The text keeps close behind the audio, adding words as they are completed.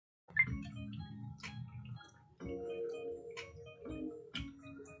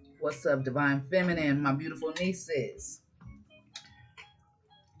What's up, Divine Feminine, my beautiful nieces?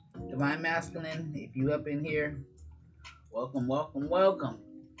 Divine Masculine, if you up in here, welcome, welcome, welcome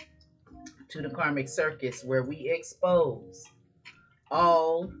to the Karmic Circus, where we expose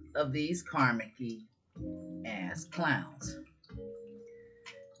all of these karmic ass clowns.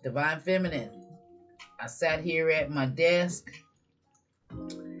 Divine Feminine, I sat here at my desk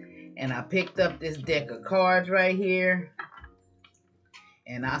and I picked up this deck of cards right here.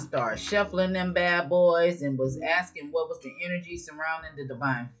 And I started shuffling them bad boys and was asking what was the energy surrounding the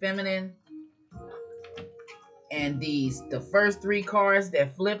Divine Feminine. And the first three cards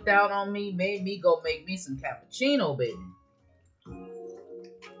that flipped out on me made me go make me some cappuccino, baby.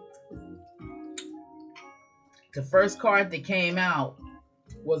 The first card that came out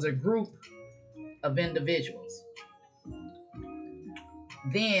was a group of individuals.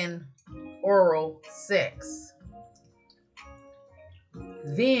 Then oral sex.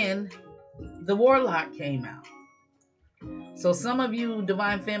 Then the Warlock came out. So some of you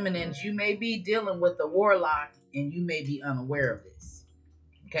Divine Feminines, you may be dealing with the Warlock and you may be unaware of this.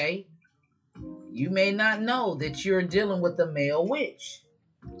 Okay? You may not know that you're dealing with the male witch.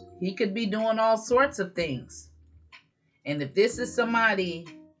 He could be doing all sorts of things. And if this is somebody,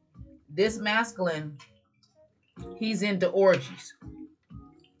 this masculine, he's into orgies.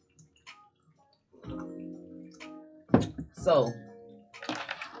 So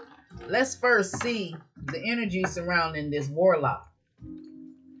let's first see the energy surrounding this Warlock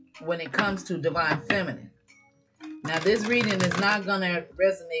when it comes to Divine Feminine. Now, this reading is not going to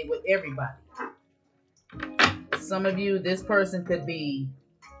resonate with everybody. Some of you, this person could be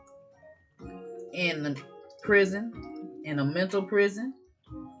in prison, in a mental prison.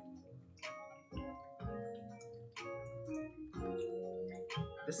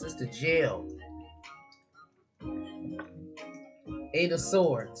 This is the jail. Eight of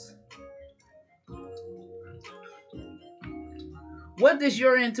Swords. What does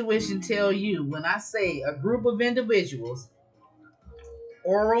your intuition tell you when I say a group of individuals,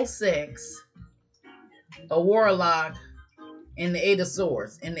 oral sex, a Warlock, and the Eight of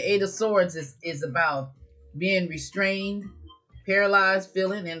Swords? And the Eight of Swords is about being restrained, paralyzed,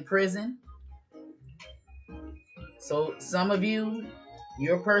 feeling in prison. So some of you,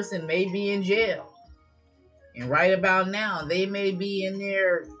 your person may be in jail. And right about now, they may be in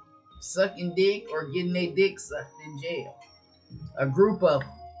there sucking dick or getting their dick sucked in jail. A group of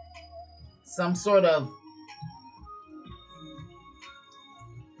some sort of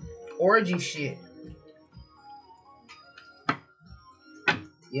orgy shit.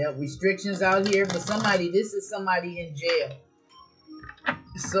 Yeah, restrictions out here for somebody. This is somebody in jail.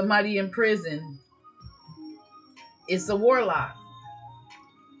 Somebody in prison. It's a Warlock.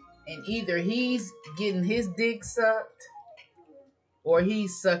 And either he's getting his dick sucked or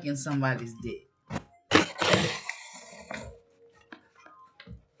he's sucking somebody's dick.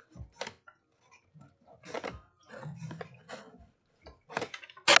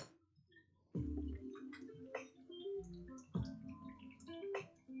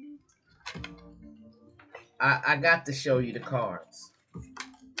 I got to show you the cards.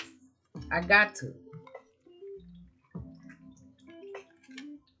 I got to.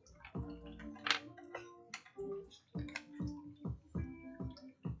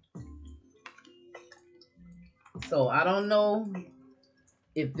 So I don't know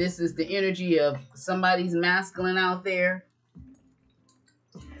if this is the energy of somebody's masculine out there.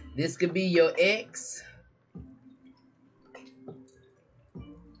 This could be your ex.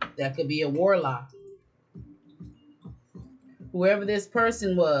 That could be a Warlock. Whoever this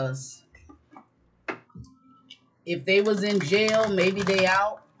person was, if they was in jail, maybe they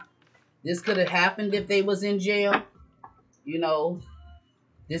out. This could have happened if they was in jail. You know,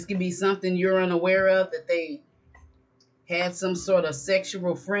 this could be something you're unaware of, that they had some sort of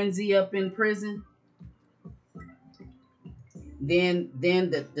sexual frenzy up in prison. Then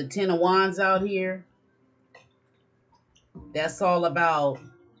the Ten of Wands out here. That's all about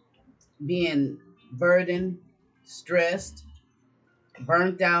being burdened, stressed,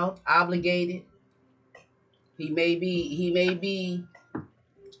 burnt out, obligated. He may be.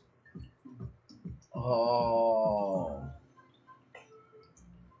 Oh,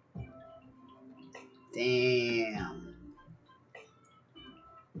 damn.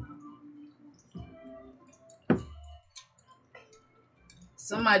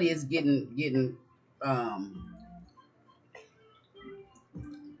 Somebody is getting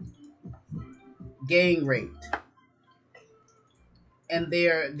gang raped. And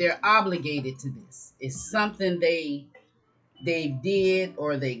they're obligated to this. It's something they did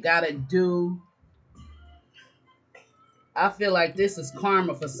or they gotta do. I feel like this is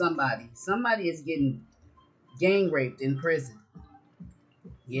karma for somebody. Somebody is getting gang raped in prison.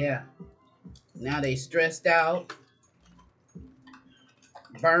 Yeah. Now they stressed out,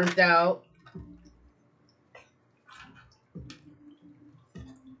 burnt out.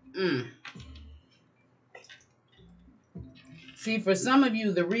 Mm. See, for some of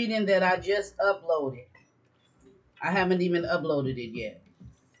you, the reading that I just uploaded, I haven't even uploaded it yet.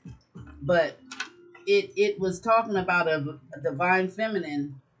 But it was talking about a divine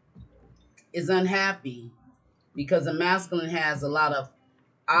feminine is unhappy because a masculine has a lot of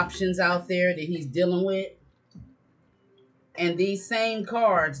options out there that he's dealing with. And these same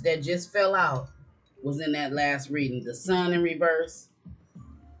cards that just fell out was in that last reading. The Sun in reverse,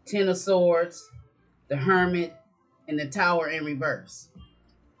 Ten of Swords, the Hermit, and the Tower in reverse.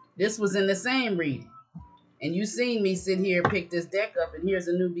 This was in the same reading. And you seen me sit here, pick this deck up, and here's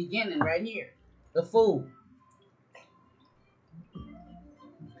a new beginning right here. The Fool.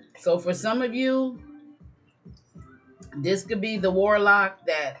 So for some of you, this could be the Warlock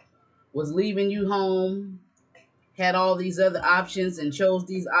that was leaving you home, had all these other options and chose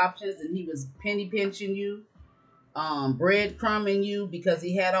these options, and he was penny pinching you, breadcrumbing you because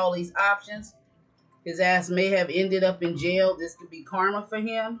he had all these options. His ass may have ended up in jail. This could be karma for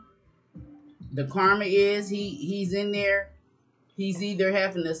him. The karma is he's in there. He's either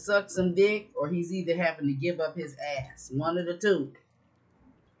having to suck some dick or he's either having to give up his ass. One of the two.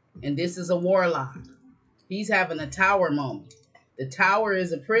 And this is a Warlock. He's having a tower moment. The tower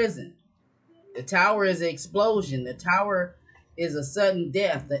is a prison. The tower is an explosion. The tower is a sudden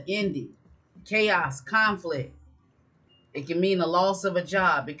death, the ending, chaos, conflict. It can mean a loss of a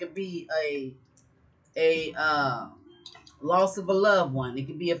job. It could be a loss of a loved one. It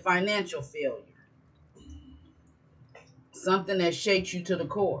could be a financial failure. Something that shakes you to the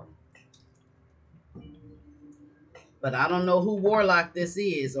core. But I don't know who Warlock this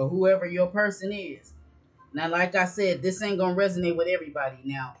is or whoever your person is. Now, like I said, this ain't going to resonate with everybody.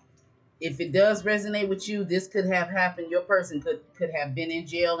 Now, if it does resonate with you, this could have happened. Your person could have been in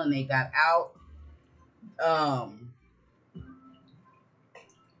jail and they got out.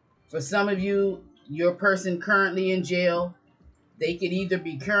 For some of you, your person currently in jail, they could either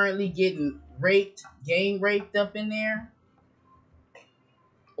be currently getting raped, gang raped up in there,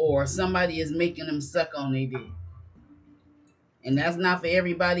 or somebody is making them suck on their dick. And that's not for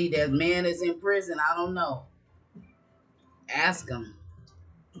everybody. That man is in prison. I don't know. Ask him.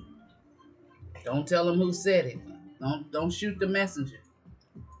 Don't tell him who said it. Don't shoot the messenger.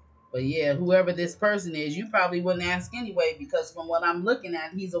 But yeah, whoever this person is, you probably wouldn't ask anyway, because from what I'm looking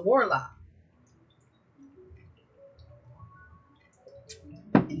at, he's a Warlock.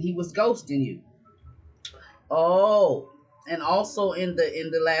 And he was ghosting you. Oh, and also in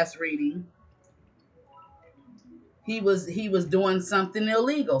the last reading, he was doing something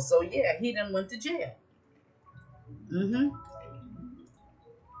illegal. So yeah, he done went to jail.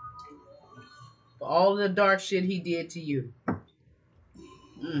 For all the dark shit he did to you.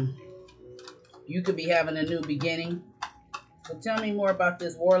 You could be having a new beginning. So tell me more about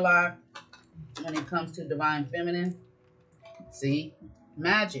this Warlock when it comes to divine feminine. See?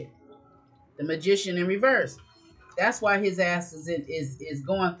 Magic. The Magician in reverse. That's why his ass is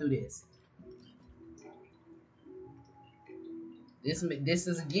going through this. This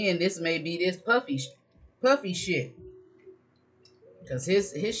is again, this may be this puffy shit. Because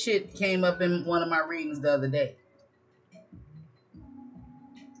his shit came up in one of my readings the other day.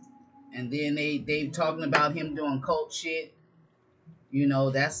 And then they talking about him doing cult shit. You know,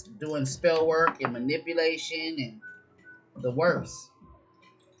 that's doing spell work and manipulation and the worst.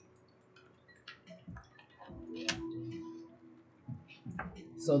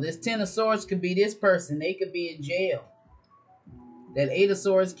 So this Ten of Swords could be this person. They could be in jail. That Eight of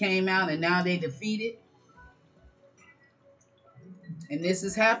Swords came out and now they defeated. And this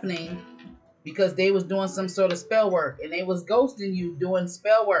is happening because they was doing some sort of spell work. And they was ghosting you doing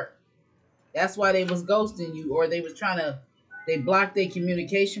spell work. That's why they was ghosting you. Or they was trying to, they blocked their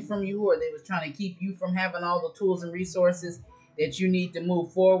communication from you. Or they was trying to keep you from having all the tools and resources that you need to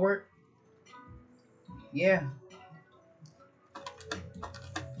move forward. Yeah.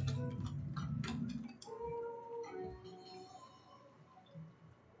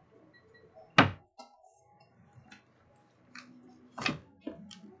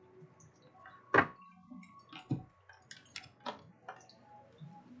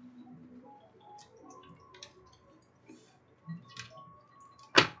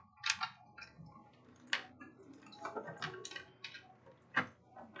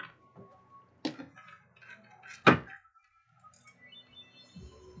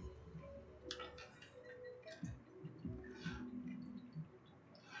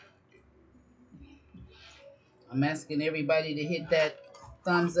 I'm asking everybody to hit that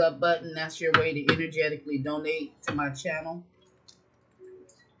thumbs up button. That's your way to energetically donate to my channel.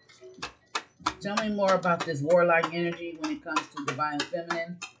 Tell me more about this warlock energy when it comes to divine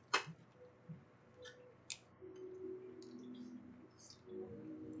feminine.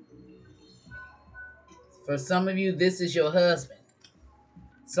 For some of you, this is your husband.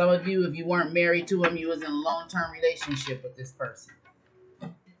 Some of you, if you weren't married to him, you was in a long-term relationship with this person.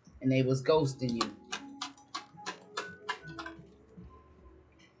 And they was ghosting you.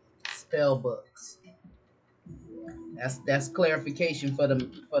 Spell books. That's clarification for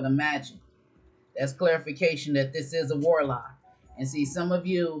the magic. That's clarification that this is a warlock. And see, some of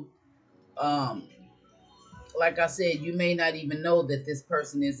you, like I said, you may not even know that this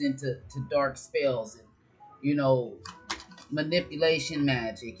person is into dark spells and, you know, manipulation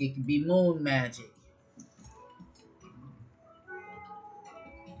magic. It could be moon magic.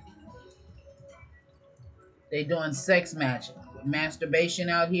 They doing sex magic, masturbation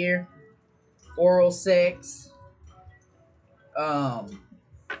out here, oral sex.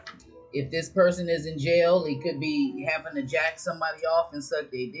 If this person is in jail, he could be having to jack somebody off and suck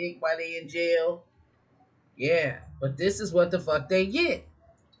their dick while they in jail. Yeah, but this is what the fuck they get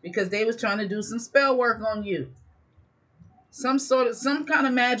because they was trying to do some spell work on you. Some kind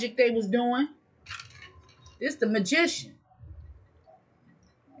of magic they was doing. This the magician.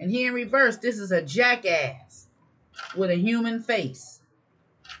 And here in reverse, this is a jackass with a human face.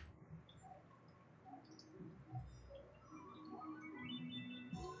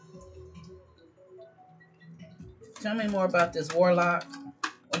 Tell me more about this warlock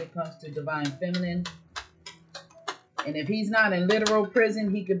when it comes to divine feminine. And if he's not in literal prison,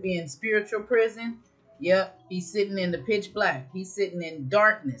 he could be in spiritual prison. Yep, he's sitting in the pitch black. He's sitting in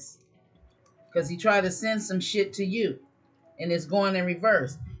darkness because he tried to send some shit to you. And it's going in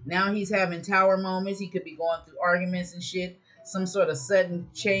reverse. Now he's having tower moments. He could be going through arguments and shit. Some sort of sudden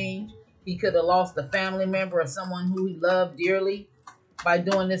change. He could have lost a family member or someone who he loved dearly by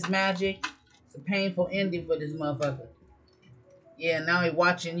doing this magic. It's a painful ending for this motherfucker. Yeah, now he's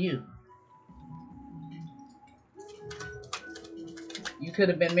watching you. You could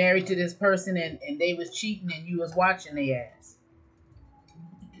have been married to this person and they was cheating and you was watching their ass.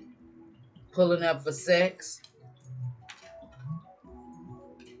 Pulling up for sex.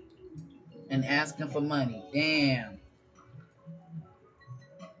 And asking for money. Damn.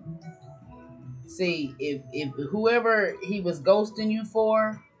 See, if whoever he was ghosting you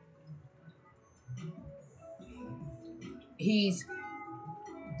for, he's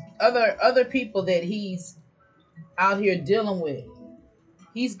other people that he's out here dealing with.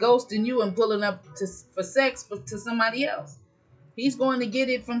 He's ghosting you and pulling up for sex to somebody else. He's going to get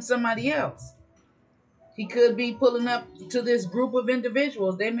it from somebody else. He could be pulling up to this group of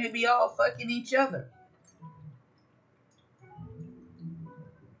individuals. They may be all fucking each other.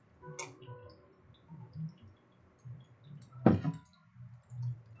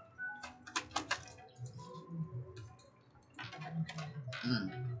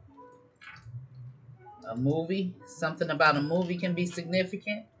 A movie, something about a movie can be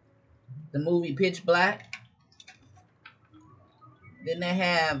significant. The movie Pitch Black. Didn't they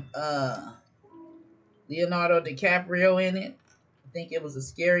have Leonardo DiCaprio in it? I think it was a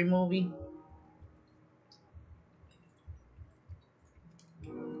scary movie.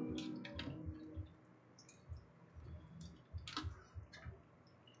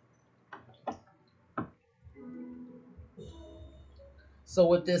 So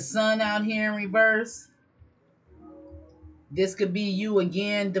with this sun out here in reverse, this could be you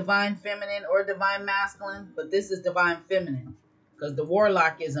again, divine feminine or divine masculine, but this is divine feminine because the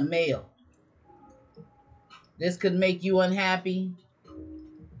warlock is a male. This could make you unhappy.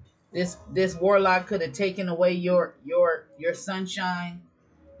 This warlock could have taken away your sunshine,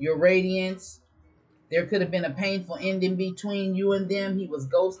 your radiance. There could have been a painful ending between you and them. He was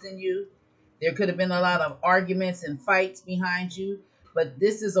ghosting you. There could have been a lot of arguments and fights behind you. But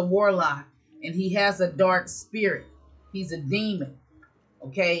this is a warlock, and he has a dark spirit. He's a demon,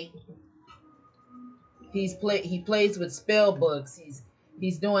 okay? He plays with spell books.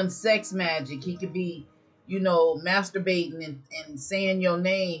 He's doing sex magic. He could be, you know, masturbating and saying your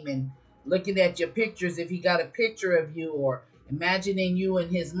name and looking at your pictures if he got a picture of you or imagining you in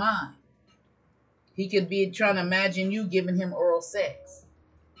his mind. He could be trying to imagine you giving him oral sex.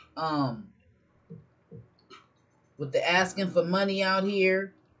 With the asking for money out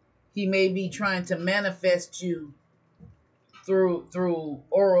here, he may be trying to manifest you through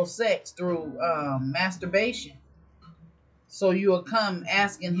oral sex, through masturbation. So you'll come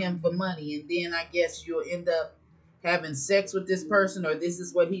asking him for money, and then I guess you'll end up having sex with this person, or this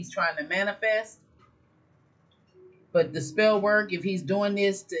is what he's trying to manifest. But the spell work, if he's doing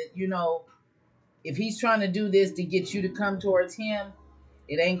this to, if he's trying to do this to get you to come towards him,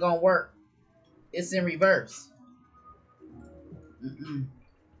 it ain't gonna work. It's in reverse. Mm-mm.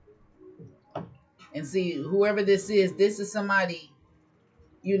 And see, whoever this is somebody,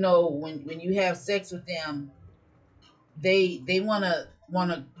 when you have sex with them, they wanna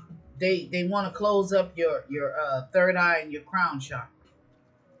close up your third eye and your crown chakra.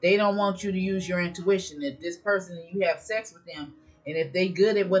 They don't want you to use your intuition. If this person, you have sex with them, and if they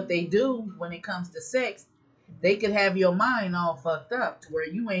good at what they do when it comes to sex, they could have your mind all fucked up to where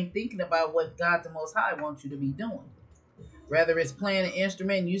you ain't thinking about what God the Most High wants you to be doing. Whether it's playing an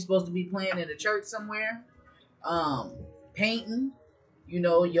instrument, you're supposed to be playing in a church somewhere, painting,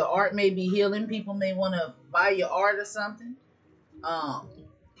 your art may be healing. People may want to buy your art or something. Um,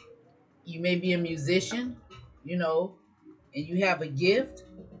 you may be a musician, and you have a gift,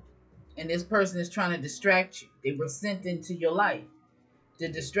 and this person is trying to distract you. They were sent into your life to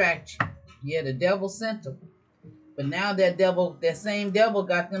distract you. Yeah, the devil sent them. But now that same devil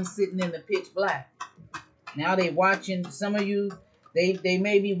got them sitting in the pitch black. Now they watching some of you. They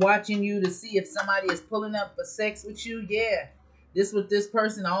may be watching you to see if somebody is pulling up for sex with you. Yeah, this with this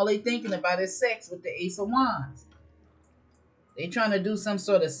person, all they thinking about is sex with the Ace of Wands. They trying to do some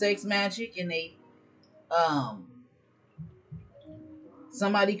sort of sex magic, and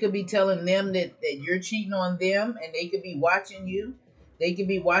somebody could be telling them that you're cheating on them, and they could be watching you. They could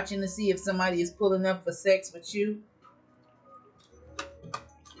be watching to see if somebody is pulling up for sex with you.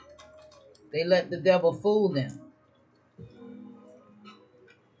 They let the devil fool them.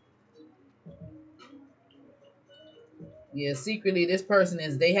 Yeah, secretly this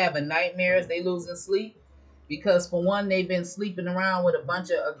person they having nightmares, they losing sleep. Because for one, they've been sleeping around with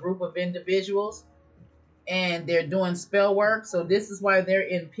a group of individuals, and they're doing spell work. So this is why they're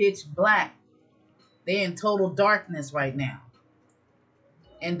in pitch black. They're in total darkness right now.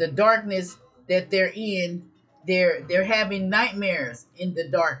 And the darkness that they're in, they're having nightmares in the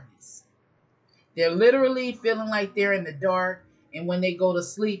darkness. They're literally feeling like they're in the dark, and when they go to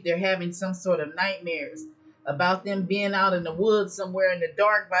sleep, they're having some sort of nightmares about them being out in the woods somewhere in the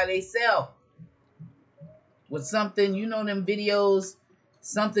dark by themselves. With something, them videos,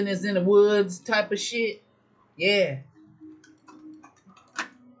 something is in the woods type of shit. Yeah.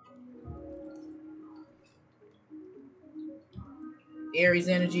 Aries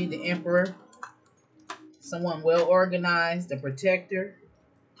energy, the Emperor. Someone well organized, the Protector.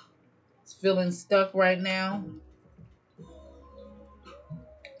 Is feeling stuck right now.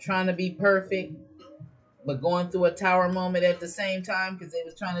 Trying to be perfect, but going through a tower moment at the same time because they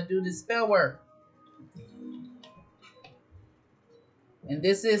was trying to do this spell work. And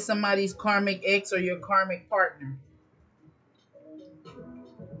this is somebody's karmic ex or your karmic partner.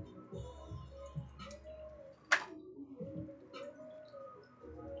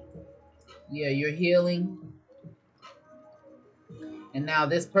 Yeah, you're healing. And now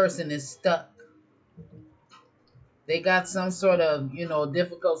this person is stuck. They got some sort of,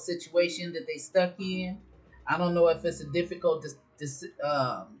 difficult situation that they stuck in. I don't know if it's a difficult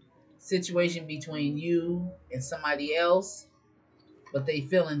situation between you and somebody else, but they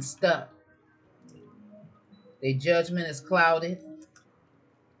feeling stuck. Their judgment is clouded.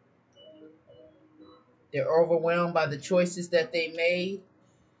 They're overwhelmed by the choices that they made.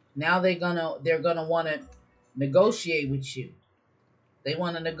 Now they're gonna want to negotiate with you. They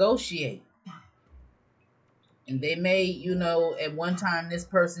want to negotiate. And they may, at one time this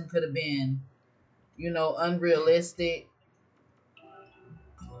person could have been, unrealistic.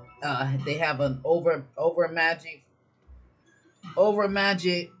 They have an overactive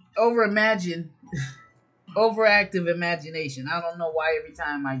imagination. I don't know why every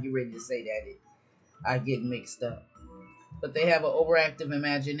time I get ready to say that I get mixed up. But they have an overactive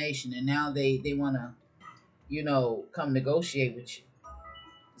imagination, and now they want to, come negotiate with you.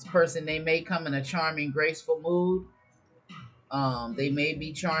 This person, they may come in a charming, graceful mood. They may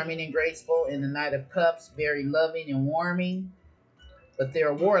be charming and graceful in the Knight of Cups, very loving and warming, but they're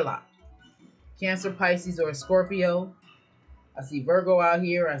a warlock. Cancer, Pisces, or a Scorpio. I see Virgo out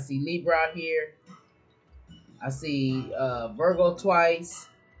here. I see Libra out here. I see Virgo twice,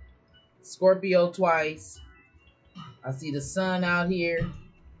 Scorpio twice. I see the sun out here.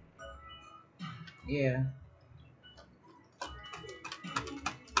 Yeah.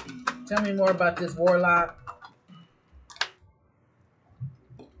 Tell me more about this warlock.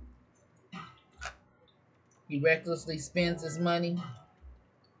 He recklessly spends his money.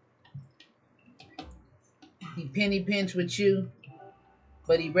 He penny pinch with you,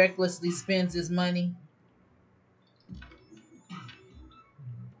 but he recklessly spends his money.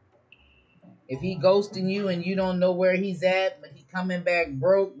 If he ghosting you and you don't know where he's at, but he coming back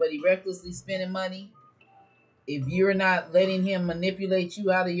broke, but he recklessly spending money, if you're not letting him manipulate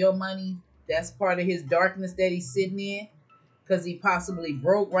you out of your money, that's part of his darkness that he's sitting in, because he possibly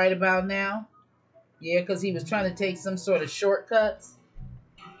broke right about now. Yeah, because he was trying to take some sort of shortcuts.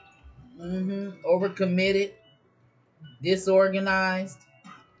 Overcommitted, disorganized,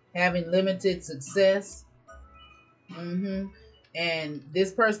 having limited success. And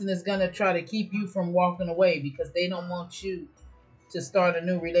this person is going to try to keep you from walking away because they don't want you to start a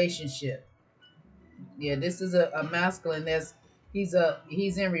new relationship. Yeah, this is a masculine that's he's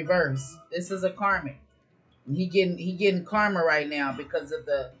in reverse. This is a karmic. And he getting karma right now because of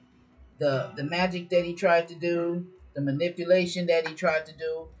the magic that he tried to do, the manipulation that he tried to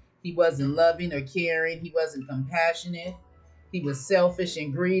do. He wasn't loving or caring. He wasn't compassionate. He was selfish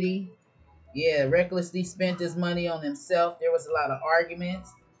and greedy. Yeah, recklessly spent his money on himself. There was a lot of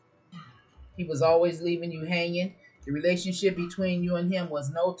arguments. He was always leaving you hanging. The relationship between you and him was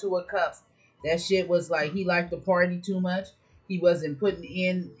no two of cups. That shit was like he liked to party too much. He wasn't putting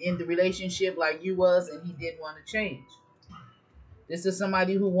in the relationship like you was, and he didn't want to change. This is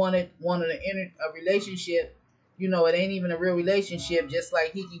somebody who wanted to enter a relationship. You know, it ain't even a real relationship. Just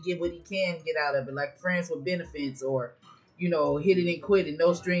like he can get what he can get out of it, like friends with benefits, or hit it and quit it,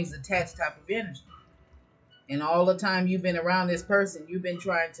 no strings attached type of energy. And all the time you've been around this person, you've been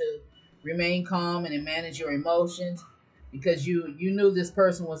trying to remain calm and manage your emotions because you knew this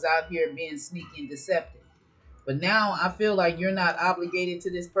person was out here being sneaky and deceptive. But now I feel like you're not obligated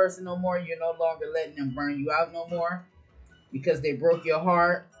to this person no more. You're no longer letting them burn you out no more because they broke your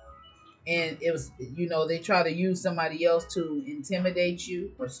heart. And it was, they try to use somebody else to intimidate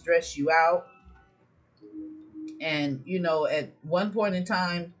you or stress you out. And, at one point in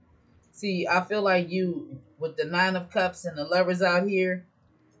time, see, I feel like you, with the Nine of Cups and the Lovers out here,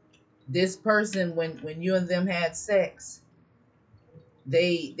 this person, when you and them had sex,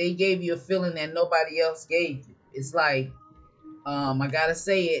 they gave you a feeling that nobody else gave you. It's like, I gotta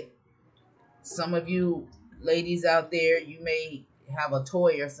say it, some of you ladies out there, you may have a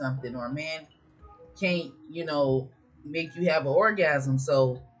toy or something, or a man can't, make you have an orgasm.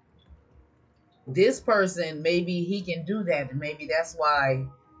 So this person, maybe he can do that, and maybe that's why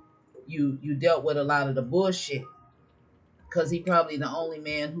you dealt with a lot of the bullshit, because he probably the only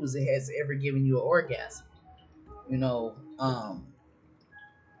man who has ever given you an orgasm. You know,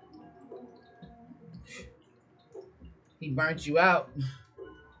 he burnt you out.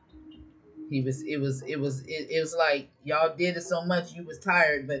 It was like y'all did it so much you was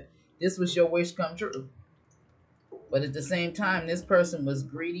tired, but this was your wish come true. But at the same time, this person was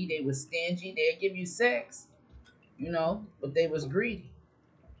greedy. They was stingy. They'd give you sex, but they was greedy.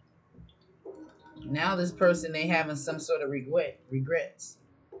 Now this person, they having some sort of regrets.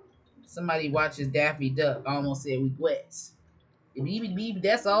 Somebody watches Daffy Duck almost said regrets.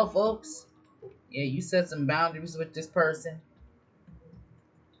 That's all, folks. Yeah, you set some boundaries with this person.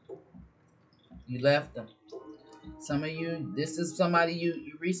 You left them. Some of you, this is somebody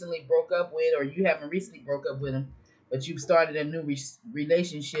you recently broke up with, or you haven't recently broke up with them, but you've started a new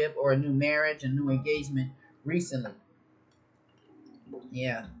relationship or a new marriage, a new engagement recently.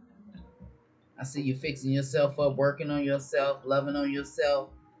 Yeah. I see you fixing yourself up, working on yourself, loving on yourself.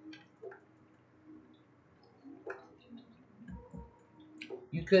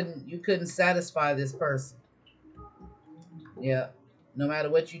 You couldn't satisfy this person. Yeah. No matter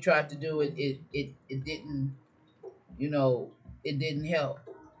what you tried to do, it didn't, it didn't help.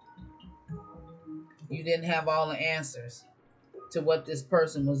 You didn't have all the answers to what this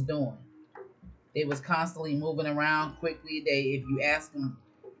person was doing. They was constantly moving around quickly. If you asked them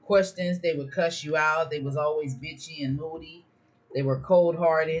questions, they would cuss you out. They was always bitchy and moody. They were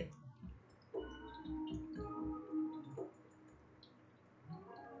cold-hearted.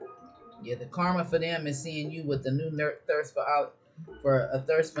 Yeah, the karma for them is seeing you with a new thirst for a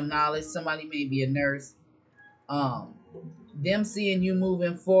thirst for knowledge. Somebody may be a nurse. Um, them seeing you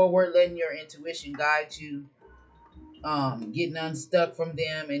moving forward, letting your intuition guide you, getting unstuck from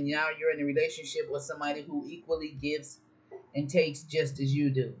them, and now you're in a relationship with somebody who equally gives and takes just as you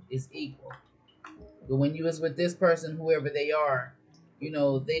do. It's equal. But when you was with this person, whoever they are, they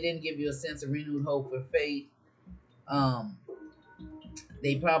didn't give you a sense of renewed hope or faith. Um,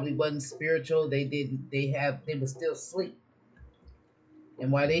 they probably wasn't spiritual. They didn't. They were still asleep.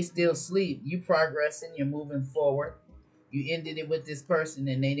 And while they still sleep, you progressing. You're moving forward. You ended it with this person,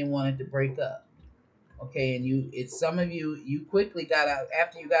 and they didn't want it to break up. Okay, and it's some of you quickly got out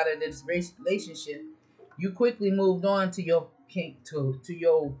after you got into this relationship. You quickly moved on to your king to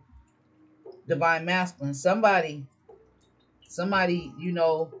your divine masculine. Somebody,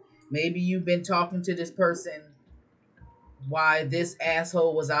 Maybe you've been talking to this person why this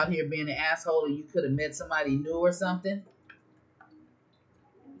asshole was out here being an asshole and you could have met somebody new or something.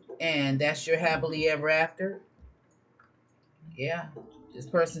 And that's your happily ever after. Yeah. This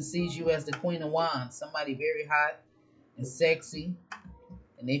person sees you as the Queen of Wands, somebody very hot and sexy,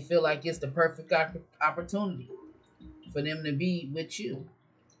 and they feel like it's the perfect opportunity for them to be with you.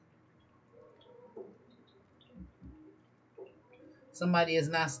 Somebody is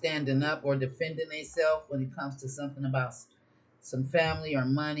not standing up or defending themselves when it comes to something about some family or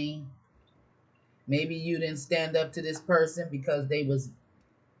money. Maybe you didn't stand up to this person because they was,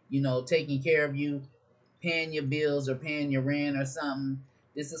 taking care of you, paying your bills or paying your rent or something.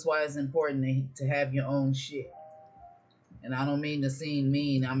 This is why it's important to have your own shit. And I don't mean to seem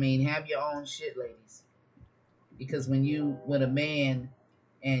mean. I mean, have your own shit, ladies. Because when you with a man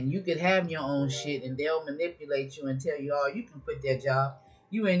and you could have your own shit and they'll manipulate you and tell you, oh, you can quit that job.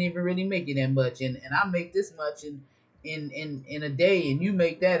 You ain't even really making that much. And I make this much in a day and you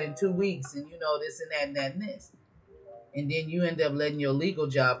make that in 2 weeks and this and that and that and this. And then you end up letting your legal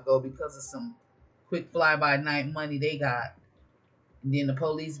job go because of some quick fly-by-night money they got. And then the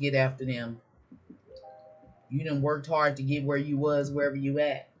police get after them. You done worked hard to get where you was, wherever you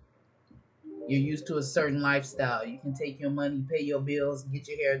at. You're used to a certain lifestyle. You can take your money, pay your bills, get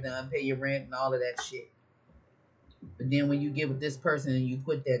your hair done, pay your rent, and all of that shit. But then when you get with this person and you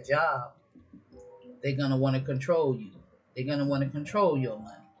quit that job, they're going to want to control you. They're going to want to control your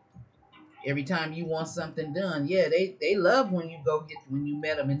money. Every time you want something done, yeah, they love when you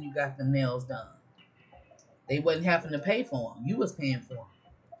met them and you got the nails done. They wasn't having to pay for them. You was paying for them.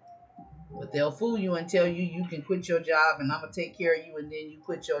 But they'll fool you and tell you you can quit your job and I'm going to take care of you, and then you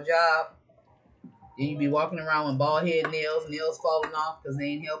quit your job. Then you be walking around with bald head nails falling off because they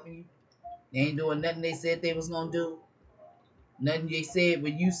ain't helping you. They ain't doing nothing they said they was going to do. Nothing they said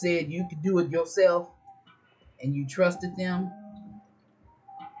when you said you could do it yourself and you trusted them.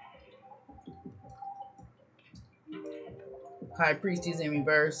 High Priestess in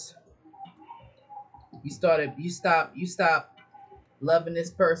reverse. You stop loving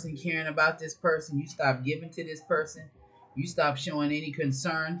this person, caring about this person. You stop giving to this person. You stop showing any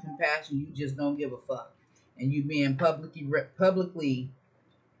concern, compassion. You just don't give a fuck. And you being publicly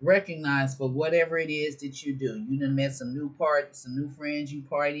recognized for whatever it is that you do. You done met some new friends, you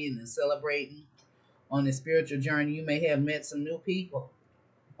partying and celebrating. On this spiritual journey, you may have met some new people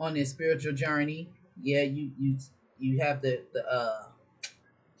on this spiritual journey. Yeah, you have the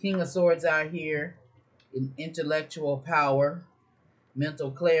King of Swords out here in intellectual power,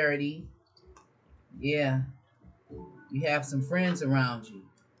 mental clarity. Yeah, you have some friends around you.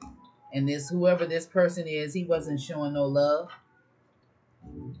 And whoever this person is, he wasn't showing no love.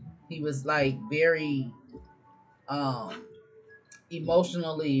 He was like very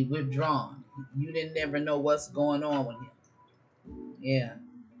emotionally withdrawn. You didn't never know what's going on with him. Yeah.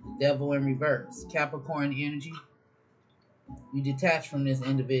 Devil in reverse. Capricorn energy. You detach from this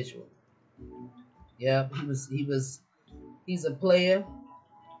individual. Yep. He's a player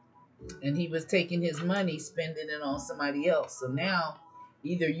and he was taking his money, spending it on somebody else. So now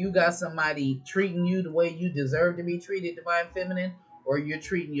either you got somebody treating you the way you deserve to be treated, Divine Feminine, or you're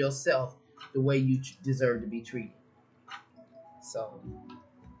treating yourself the way you deserve to be treated. So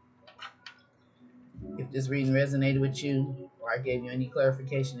if this reading resonated with you or I gave you any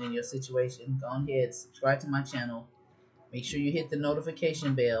clarification in your situation, go ahead, subscribe to my channel. Make sure you hit the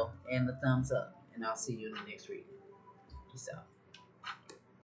notification bell and the thumbs up. And I'll see you in the next reading. Peace out.